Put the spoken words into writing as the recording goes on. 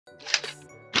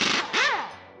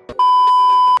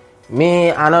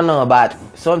Me, I don't know, but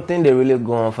something they really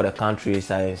go on for the country is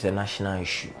a national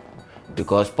issue.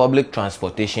 Because public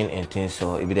transportation and things,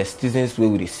 so if the citizens way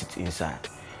we sit inside.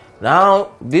 Now,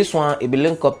 this one, it be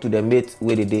linked up to the mate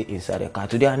where they dey inside the car.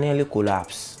 Today, I nearly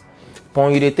collapse.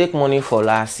 When you they take money for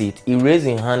last seat, he raise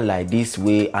his hand like this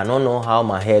way. I don't know how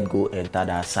my head go enter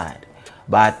that side.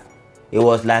 But it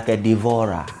was like a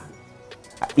devourer.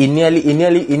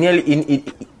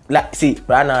 Like, see,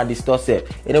 right now,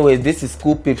 distorted. Anyways, this is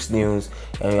Kuulpeeps news,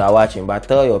 and you are watching. But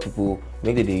tell your people,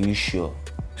 maybe they use sure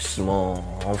small,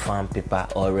 on-farm paper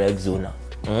or red zona.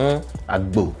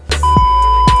 Agbo.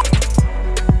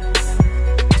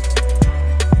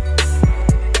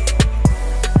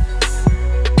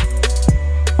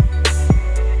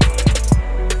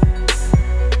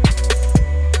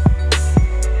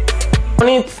 On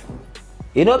it,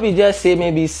 you don't be just say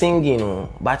maybe singing,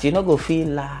 but you not go feel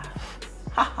laugh.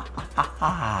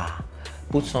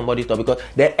 Put somebody to, because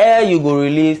the air you go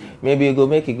release, maybe you go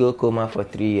make it go coma for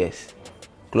 3 years.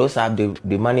 Close up,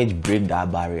 they manage break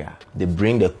that barrier. They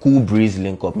bring the cool breeze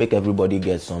link up, make everybody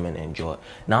get some and enjoy.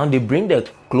 Now they bring the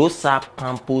close up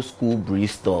campus cool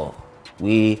breeze store.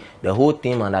 The whole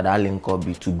thing under that link up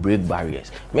be to break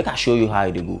barriers. Make I show you how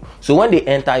they go. So when they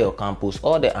enter your campus,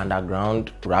 all the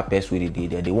underground rappers with it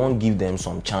there, they won't give them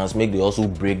some chance. Make they also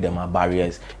break them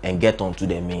barriers and get onto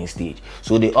the main stage.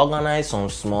 So they organize some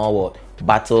small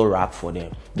battle rap for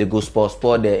them. They go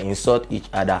sport there, insult each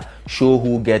other, show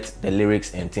who gets the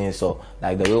lyrics and things. So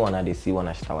like the way one they see one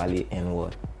Shatta Wale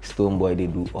N-word, Stone Boy they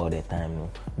do all the time. No?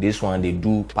 This one they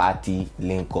do party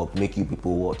link up, make you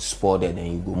people what spotted,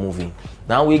 and you go moving.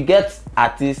 Now we get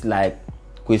artists like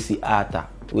Kwesi Arthur,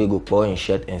 we go pour in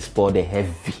shirt and sport the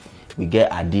heavy. We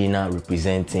get Adina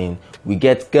representing. We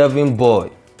get Kevin Boy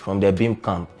from the Beam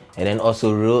Camp, and then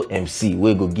also Real MC.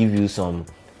 We go give you some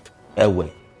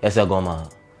airway. Esagoma,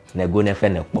 nego nefe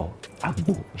nepo,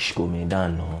 agbo, shkomi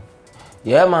down no.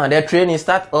 Yeah man, their training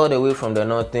start all the way from the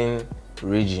northern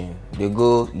region. They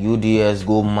go UDS,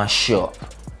 go mash up,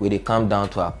 where they come down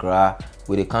to Accra,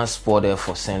 where they can't sport there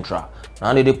for Central.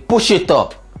 Now they push it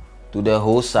up to the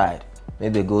whole side.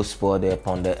 Then they go sport there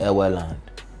upon the airway land.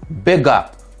 Big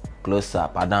up, close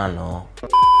up, I don't know.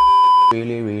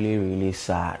 Really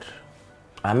sad.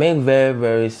 I make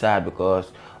very sad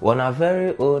because when I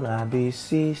very own, I be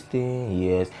 16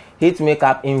 years. Hit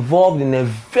makeup involved in a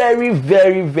very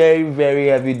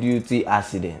heavy duty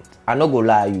accident. I no go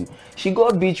lie you. She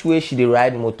go beach where she dey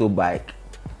ride motorbike.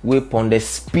 Way on the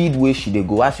speed where she dey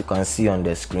go, as you can see on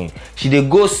the screen. She dey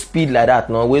go speed like that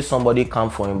now, where somebody come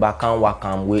from him back and walk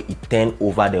him where it turn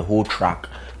over the whole track,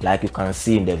 like you can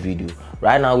see in the video.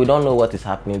 Right now, we don't know what is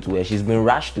happening to her. She's been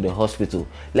rushed to the hospital.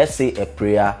 Let's say a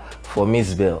prayer for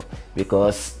Miss Bell,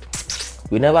 because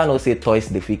we never know say toys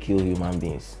they fit kill human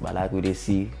beings. But like we they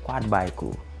see quad bike,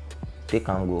 they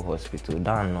can go hospital.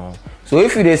 Don't know. So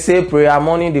if you they say prayer,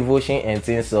 morning devotion and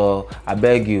things, so I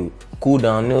beg you, cool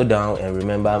down, kneel down, and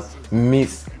remember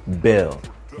Miss Bell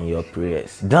in your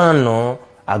prayers. Don't know,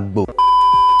 agbo.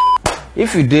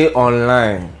 If you dey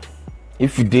online,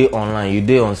 you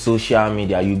dey on social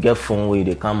media, you get phone where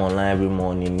they come online every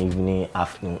morning, evening,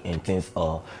 afternoon, and things.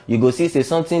 Or you go see say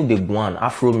something they go on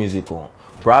Afro musical.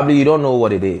 Probably you don't know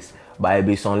what it is, but it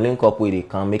be some link up where they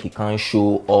can make it can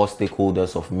show all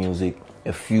stakeholders of music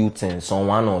a few things, some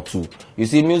one or two. You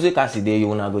see, music as a day, you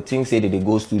wanna go think say that they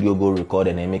go studio, go record,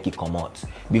 and then make it come out.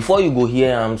 Before you go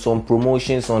hear some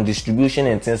promotions, some distribution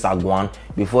and things are gone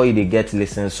before you they get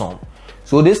listen some.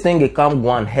 So this thing they come go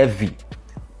on heavy.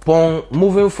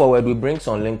 Moving forward, we bring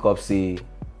some link up, say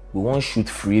we want shoot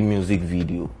free music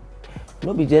video.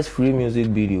 No be just free music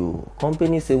video.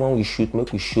 Company say when we shoot,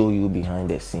 make we show you behind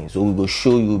the scenes. So we go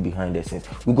show you behind the scenes.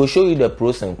 We go show you the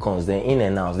pros and cons, the in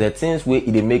and outs, the things where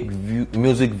they make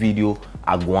music video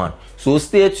are gone. So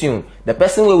stay tuned. The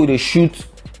person where we dey shoot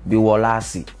be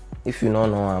Walasi. If you don't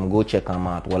know him, go check him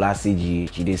out. Walasi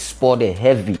GH. They sport the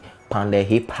heavy pan the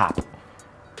hip hop.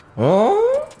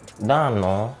 Don't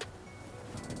know.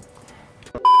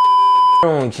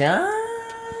 Champion.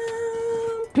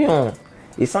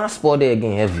 It's not sport there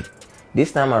again heavy.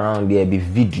 This time around there be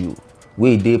video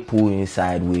where they pull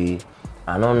inside way.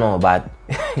 I don't know, but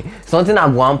something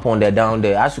I go on there down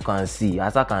there. As you can see,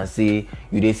 as I can see,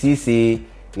 you they see say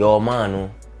your man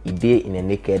he dey in a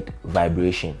naked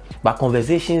vibration. But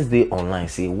conversations they online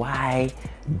say why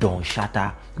don't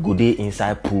Shatta go dey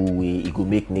inside pool way he go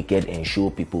make naked and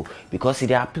show people, because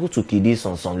they appeal to kiddies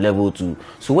on some level too.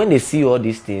 So when they see all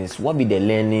these things, what be the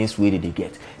learnings where they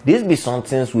get? This be some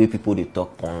things where people they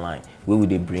talk online, where will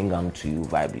they bring them to you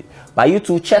vibrate. But you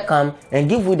to check them and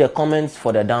give you the comments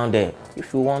for the down there.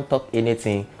 If you want to talk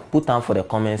anything, put them for the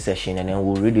comment section and then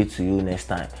we'll read it to you next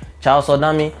time. Charles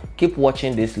Odami, keep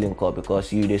watching this link up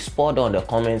because you they spot on the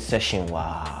comment section.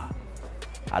 Wow,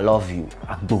 I love you.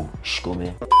 Agbo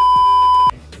shkome.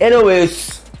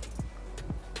 Anyways,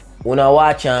 una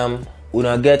watch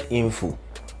una get info.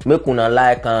 Make una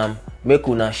like make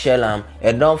una share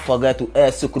and don't forget to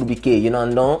Kuulpeeps, you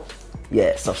know?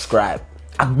 Yeah, subscribe.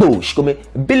 Agbo shkome.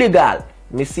 Billy Gal.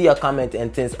 Me see your comment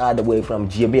and things all the way from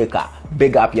Jamaica.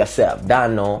 Big up yourself.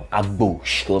 Don't know. Agbo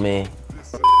shkome.